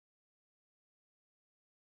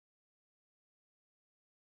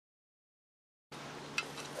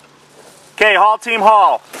Okay, haul team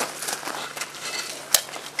haul.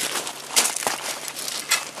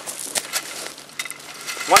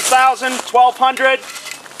 1,000, 1,200,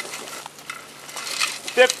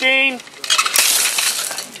 15.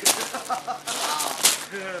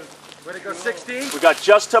 Where'd it go, 16? We got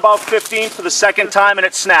just about 15 for the second time and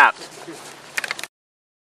it snapped.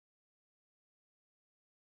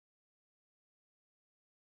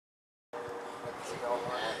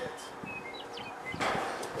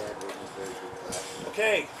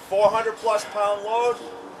 Okay, 400 plus pound load,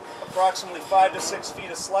 approximately 5 to 6 feet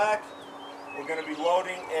of slack. We're going to be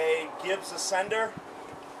loading a Gibbs Ascender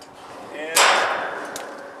and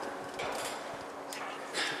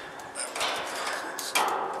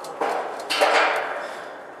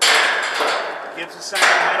Gibbs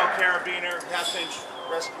Ascender metal carabiner, 1/2 inch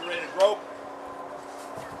rescue rated rope.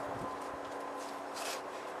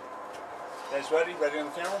 You guys ready? Ready on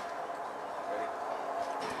the camera? Ready.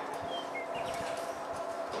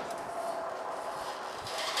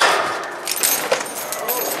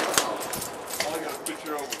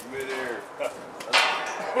 Picture over midair. Well,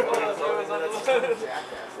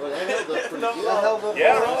 that held up pretty good.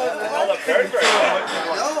 Yeah, it held up very, very well.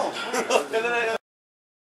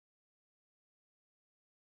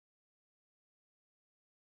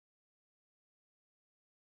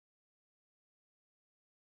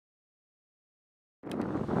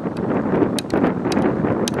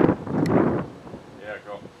 Yeah,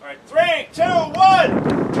 go. All right, 3, 2,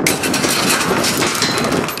 1.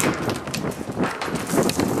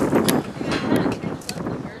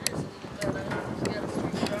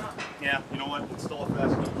 Yeah, you know what? It's still a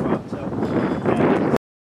fast enough drop, so. Yeah.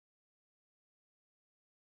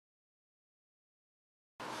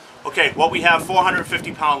 Okay, what we have,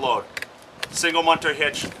 450 pound load. Single munter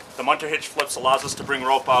hitch. The munter hitch flips allows us to bring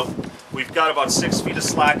rope out. We've got about 6 feet of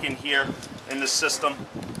slack in here in this system.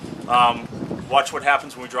 Watch what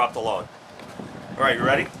happens when we drop the load. All right, you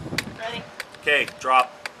ready? Ready. Okay,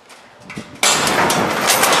 drop.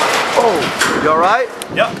 Oh, you all right?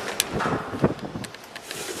 Yep.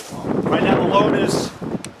 Right now the load is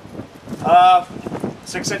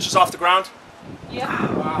 6 inches off the ground.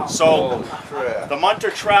 Yeah. Wow. So Crap. the munter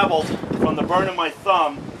traveled from the burn of my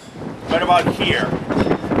thumb right about here,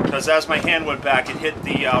 because as my hand went back it hit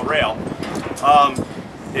the rail.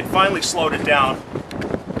 It finally slowed it down,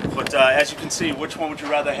 but as you can see, which one would you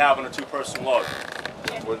rather have on a two-person load?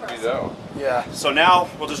 Wouldn't be that one. Yeah. So now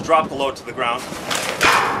we'll just drop the load to the ground.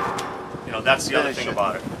 You know, that's the other thing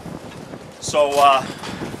about it. So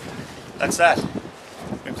that's that.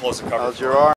 And close the cover. How's your arm?